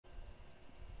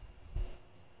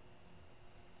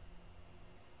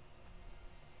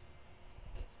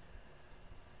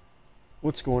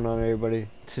What's going on, everybody?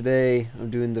 Today I'm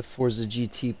doing the Forza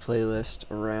GT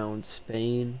playlist around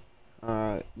Spain.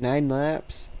 9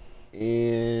 laps,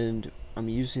 and I'm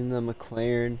using the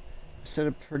Mclaren. I set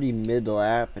a pretty mid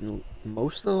lap, and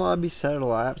most of the lobbies set a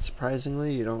lap.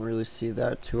 Surprisingly, you don't really see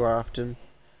that too often,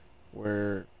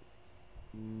 where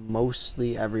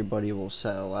mostly everybody will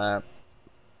set a lap.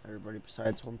 Everybody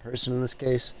besides one person in this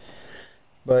case.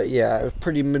 But yeah, it was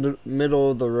pretty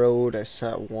middle of the road. I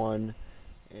set one,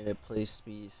 and it placed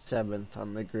me 7th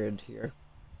on the grid here.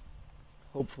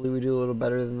 Hopefully we do a little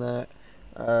better than that.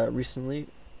 Recently,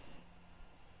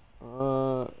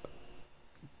 I've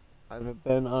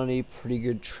been on a pretty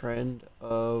good trend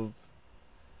of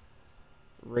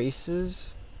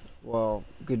races, well,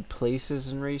 good places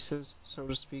in races, so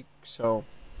to speak. So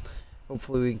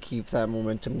hopefully we can keep that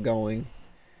momentum going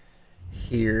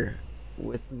here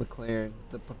with McLaren,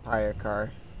 the Papaya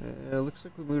car. It looks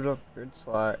like we moved up grid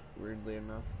slot, weirdly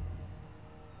enough.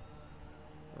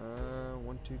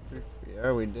 1, 2, 3, 4.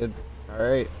 Yeah, we did.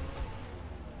 Alright.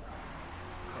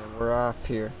 And we're off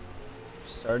here.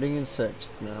 Starting in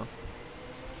 6th now.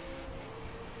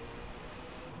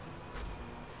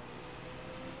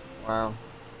 Wow.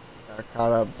 Got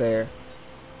caught up there.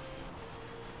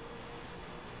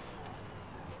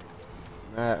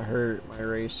 That hurt my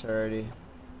race already.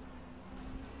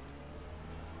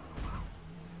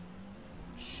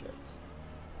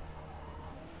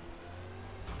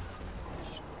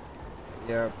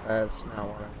 Yep, that's not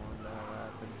what I wanted to have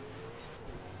happen.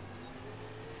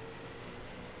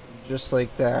 Just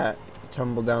like that, you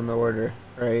tumble down the order,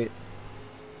 right?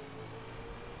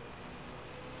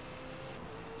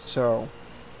 So,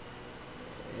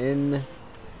 in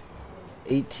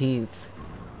 18th,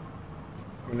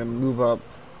 I'm gonna move up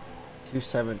to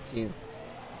 17th.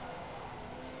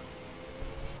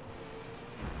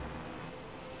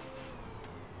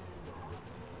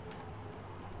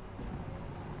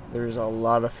 There's a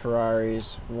lot of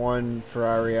Ferraris. One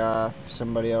Ferrari off,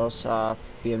 somebody else off,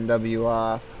 BMW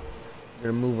off.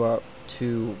 We're gonna move up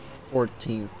to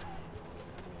 14th.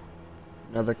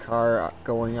 Another car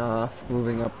going off,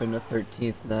 moving up into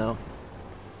 13th now.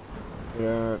 We're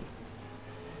gonna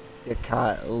get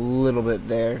caught a little bit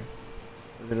there.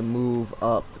 We're gonna move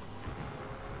up,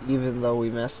 even though we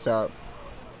messed up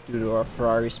due to our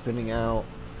Ferrari spinning out.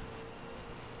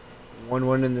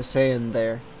 1-1 in the sand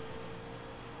there.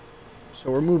 So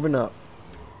we're moving up,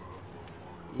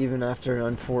 even after an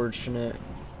unfortunate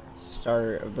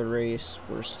start of the race.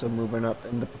 We're still moving up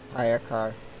in the Papaya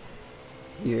car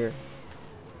here.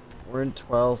 We're in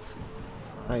 12th,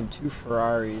 behind 2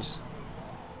 Ferraris.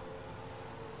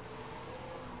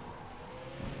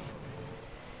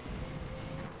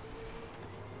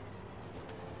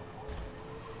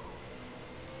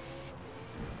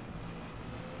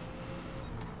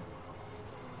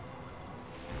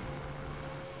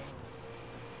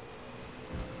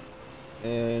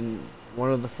 And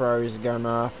one of the Ferraris has gone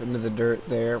off into the dirt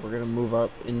there. We're going to move up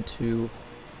into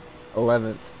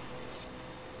 11th.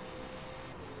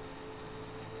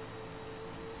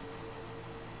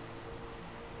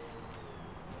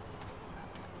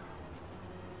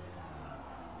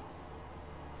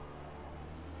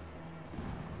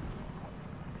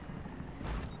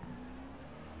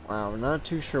 Wow, not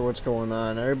too sure what's going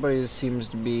on. Everybody seems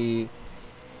to be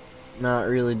not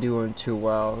really doing too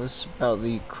well. This is about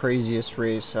the craziest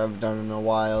race I've done in a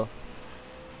while.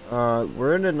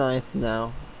 We're into 9th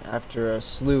now, after a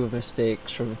slew of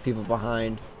mistakes from the people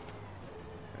behind.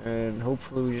 And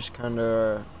hopefully we just kind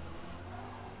of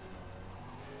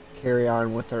carry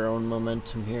on with our own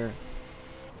momentum here.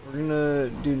 We're gonna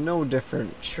do no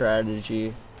different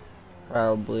strategy,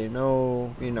 probably.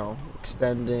 No,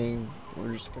 extending.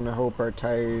 We're just gonna hope our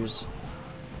tires,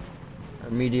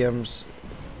 our mediums,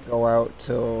 go out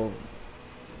till,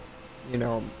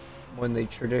 when they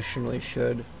traditionally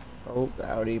should. Oh, the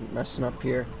Audi messing up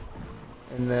here.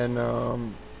 And then,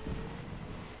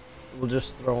 we'll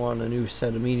just throw on a new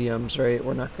set of mediums, right?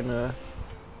 We're not gonna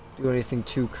do anything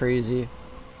too crazy.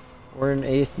 We're in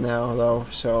 8th now, though,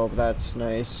 so that's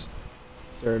nice.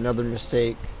 There another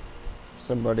mistake.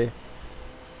 Somebody.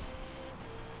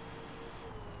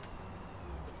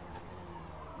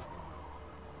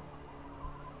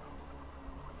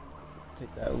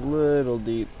 Take that a little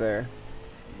deep there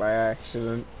by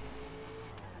accident.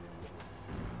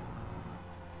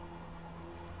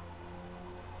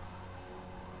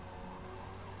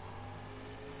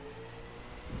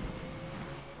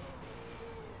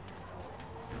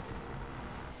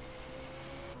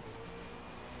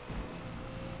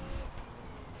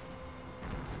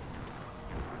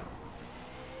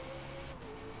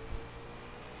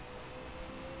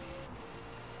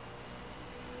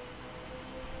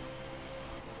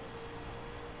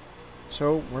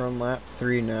 So we're on lap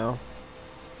 3 now.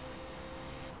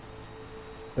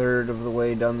 Third of the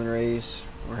way down the race.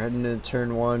 We're heading into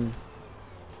turn 1.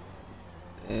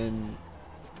 And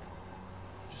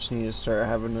just need to start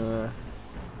having a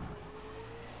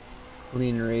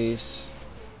clean race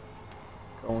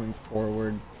going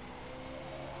forward.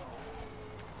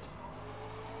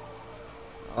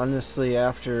 Honestly,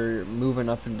 after moving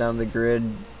up and down the grid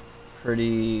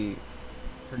pretty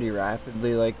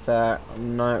rapidly like that,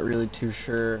 I'm not really too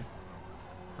sure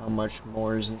how much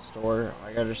more is in store.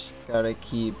 I gotta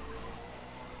keep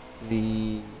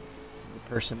the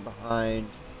person behind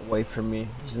away from me.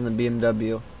 He's in the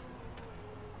BMW.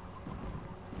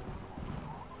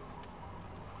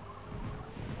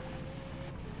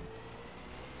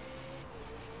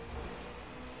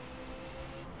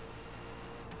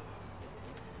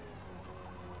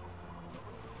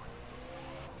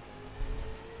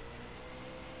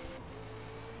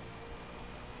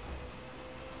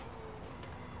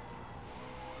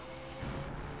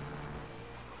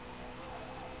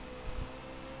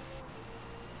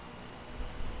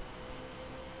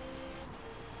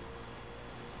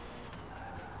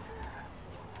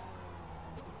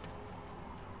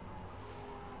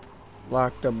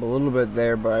 Locked up a little bit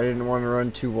there, but I didn't want to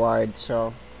run too wide,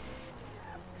 so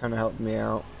kind of helped me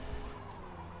out.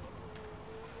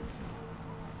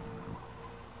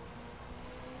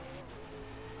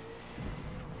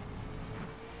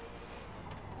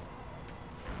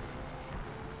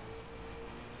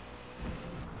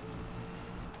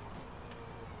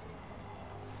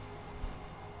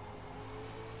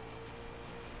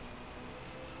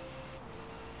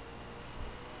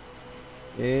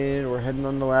 And we're heading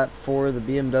on to lap 4. The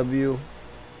BMW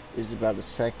is about a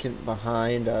second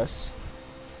behind us.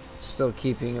 Still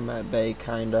keeping him at bay,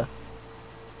 kinda.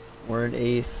 We're in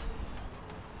 8th.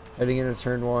 Heading into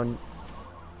turn 1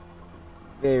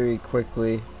 very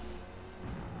quickly.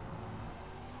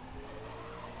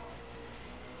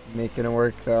 Making it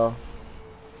work though.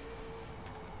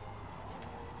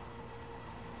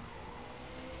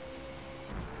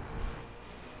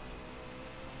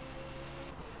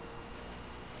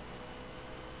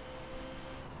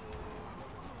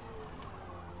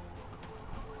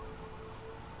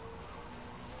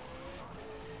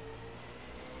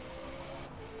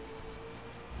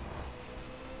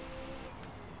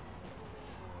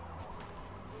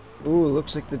 Ooh,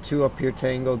 looks like the two up here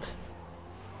tangled.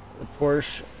 The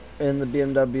Porsche and the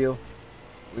BMW.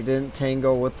 We didn't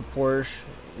tangle with the Porsche.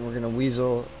 And we're going to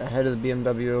weasel ahead of the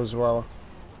BMW as well.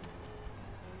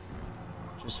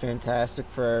 Just fantastic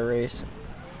for our race.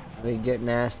 They get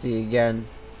nasty again.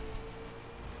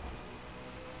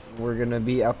 We're going to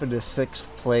be up into 6th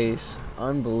place.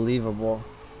 Unbelievable.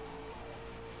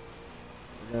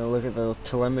 We're going to look at the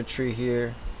telemetry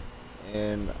here.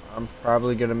 And I'm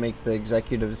probably going to make the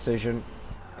executive decision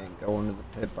and go into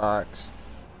the pit box.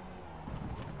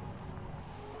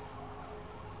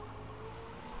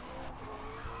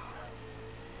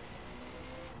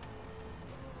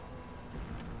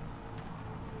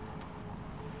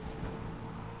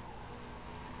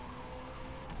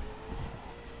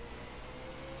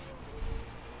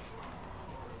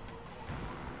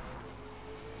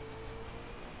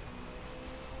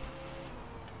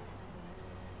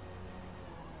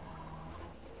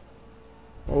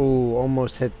 Oh,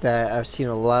 almost hit that. I've seen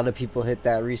a lot of people hit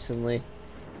that recently.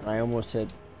 I almost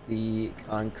hit the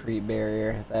concrete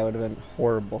barrier. That would have been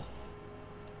horrible.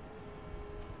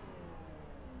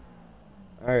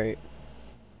 Alright.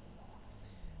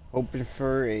 Hoping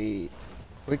for a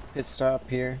quick pit stop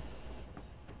here.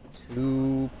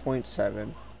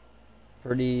 2.7.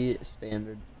 Pretty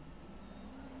standard.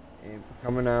 And we're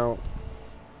coming out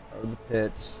of the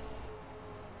pits.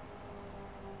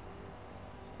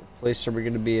 Place are we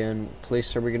going to be in?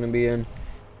 Place are we going to be in?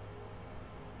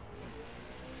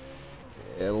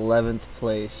 11th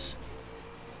place.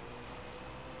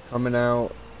 Coming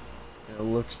out. It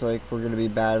looks like we're going to be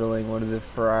battling one of the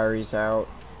Ferraris out.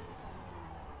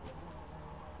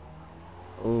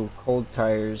 Oh, cold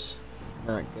tires.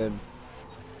 Not good.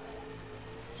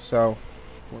 So,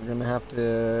 we're going to have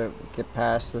to get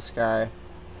past this guy.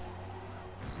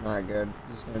 It's not good.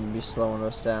 He's going to be slowing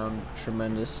us down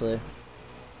tremendously.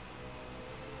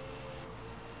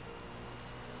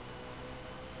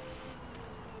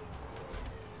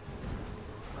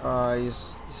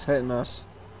 He's hitting us.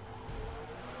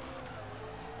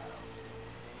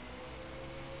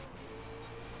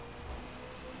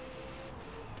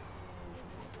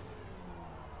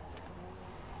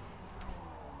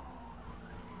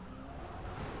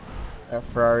 That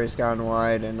Ferrari's gone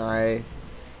wide, and I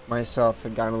myself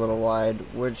had gone a little wide,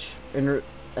 which in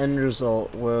end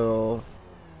result will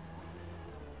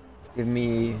give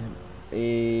me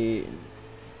a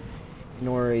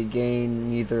nor a gain,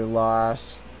 neither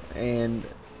loss, and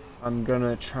I'm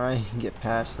gonna try and get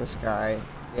past this guy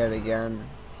yet again.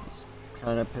 He's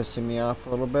kind of pissing me off a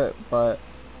little bit, but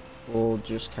we'll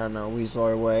just kind of weasel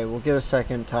our way. We'll get a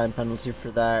second time penalty for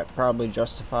that, probably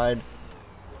justified,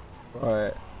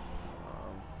 but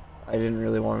I didn't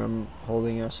really want him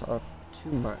holding us up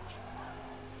too much.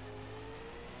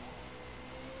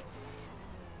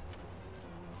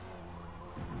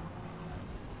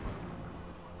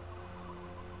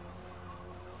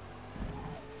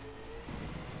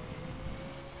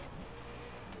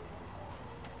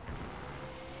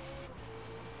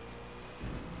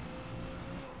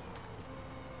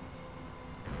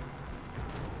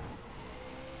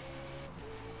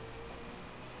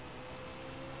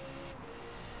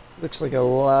 Looks like a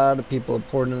lot of people have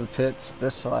poured in the pits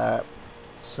this lap,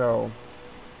 so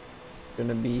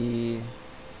gonna be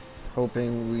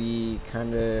hoping we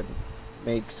kind of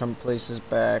make some places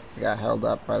back. We got held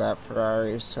up by that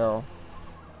Ferrari, so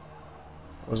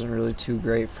it wasn't really too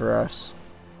great for us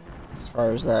as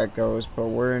far as that goes, but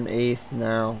we're in 8th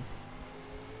now.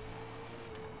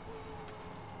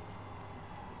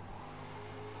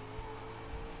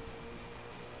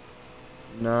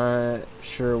 Not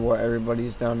sure what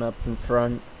everybody's done up in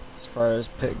front as far as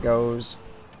pit goes.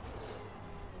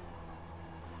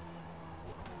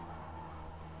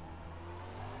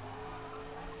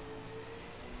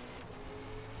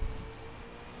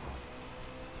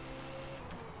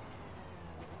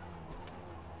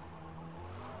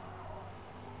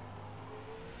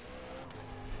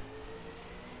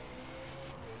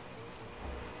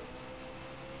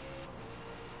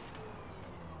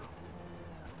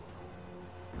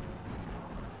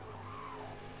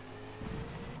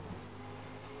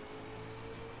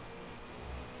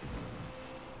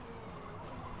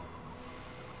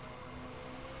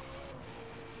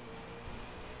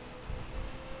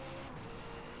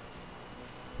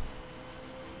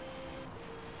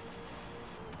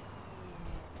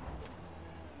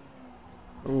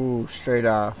 Ooh, straight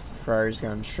off. Ferrari's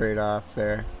gone straight off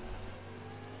there.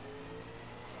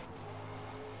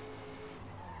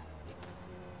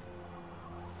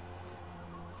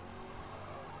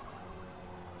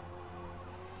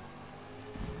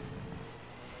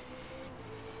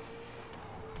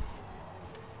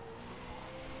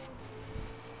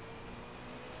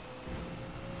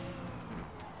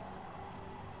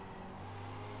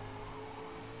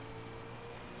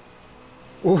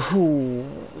 Ooh,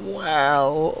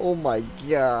 wow. Oh my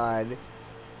god.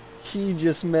 He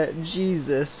just met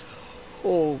Jesus.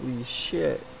 Holy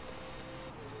shit.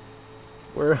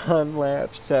 We're on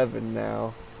lap 7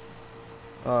 now.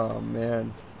 Oh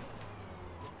man.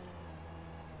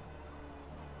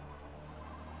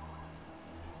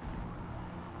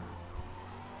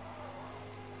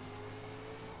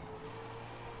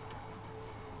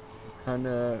 Kind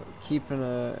of keeping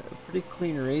a pretty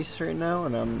clean race right now,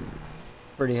 and I'm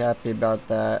pretty happy about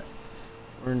that.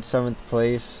 We're in 7th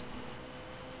place,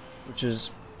 which is,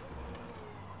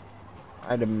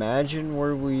 I'd imagine,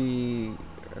 where we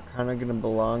are kind of going to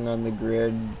belong on the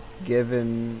grid,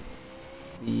 given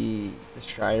the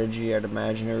strategy. I'd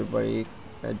imagine everybody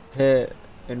had pit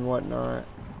and whatnot.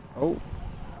 Oh,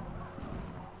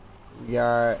 we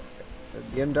got the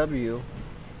BMW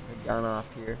had gone off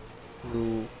here,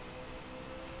 who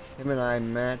him and I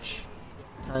match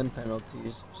time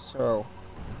penalties, so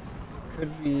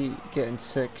could be getting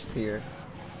 6th here.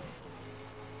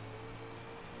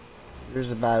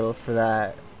 There's a battle for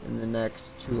that in the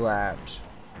next 2 laps.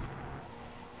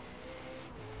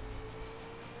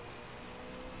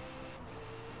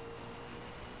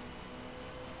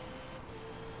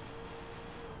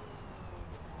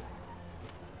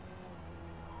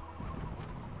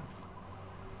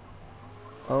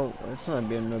 Oh, that's not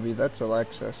BMW, that's a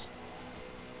Lexus.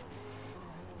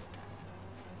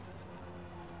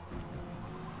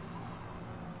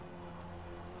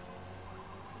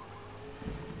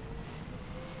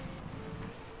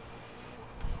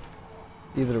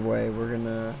 Either way,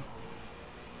 we're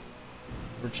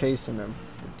chasing him.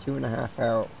 We're 2.5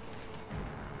 out.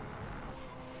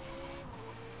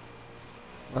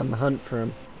 On the hunt for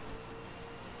him.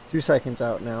 2 seconds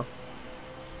out now.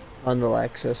 On the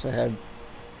Lexus ahead.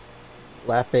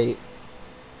 Lap 8.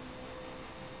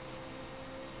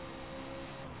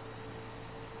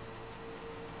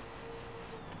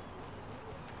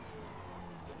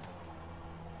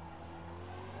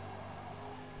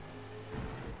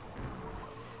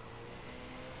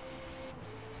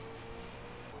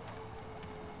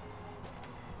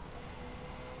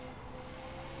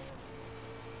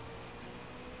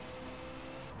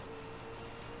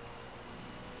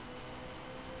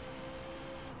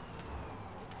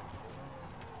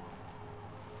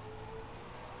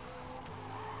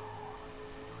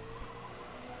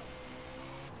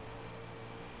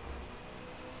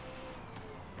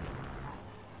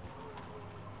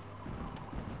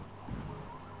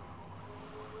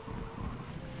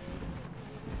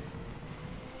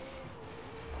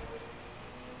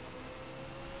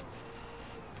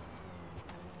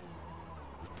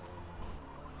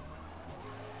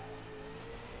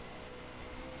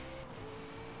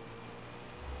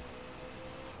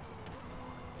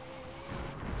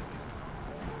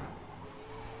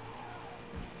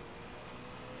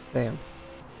 Damn.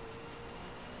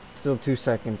 Still 2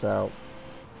 seconds out.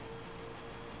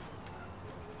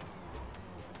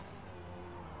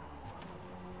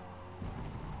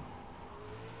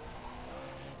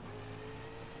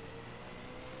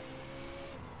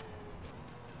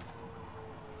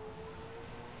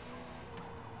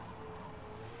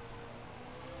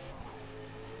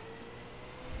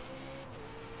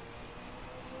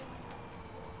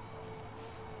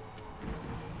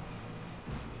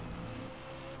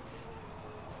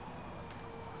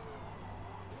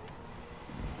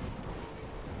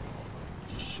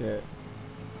 Shit.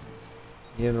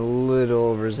 Getting a little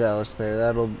overzealous there.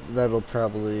 That'll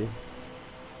probably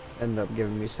end up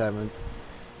giving me 7th.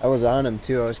 I was on him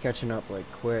too. I was catching up like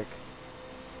quick.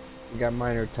 We got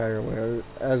minor tire wear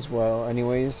as well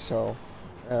anyways, so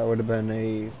that would have been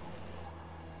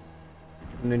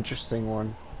an interesting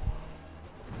one.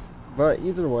 But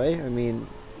either way, I mean,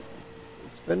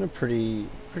 it's been a pretty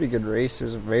good race. It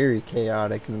was very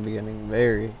chaotic in the beginning,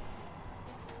 very.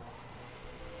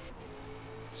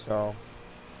 So,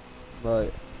 but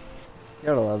you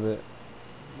gotta love it.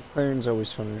 McLaren's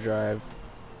always fun to drive.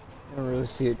 You don't really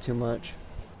see it too much,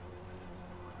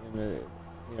 and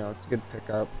you know, it's a good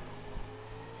pickup.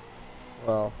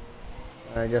 Well,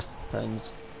 I guess it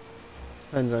depends.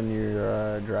 Depends on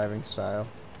your driving style.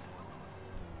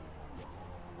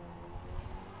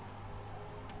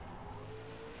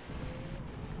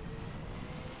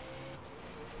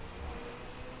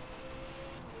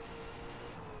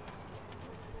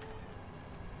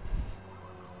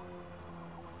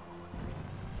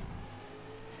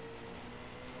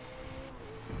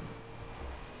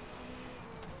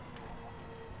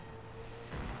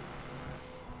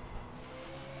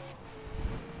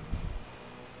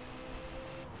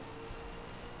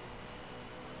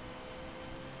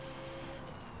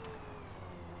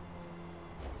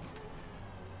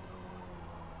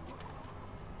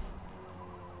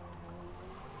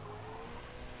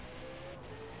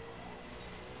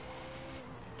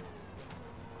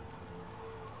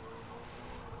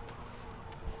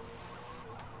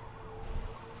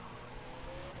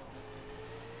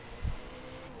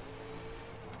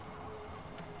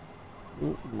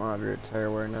 Ooh, moderate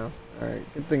tire wear now. Alright,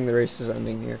 good thing the race is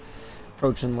ending here.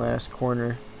 Approaching last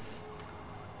corner.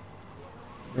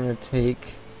 We're gonna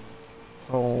take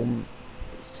home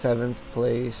 7th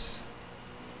place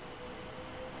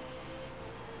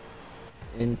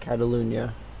in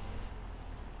Catalunya.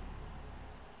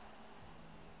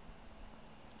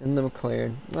 In the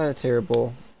Mclaren. Not a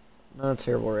terrible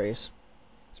race.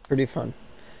 It's pretty fun.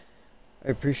 I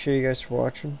appreciate you guys for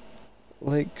watching.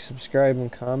 Like, subscribe,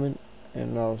 and comment.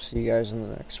 And I'll see you guys in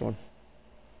the next one.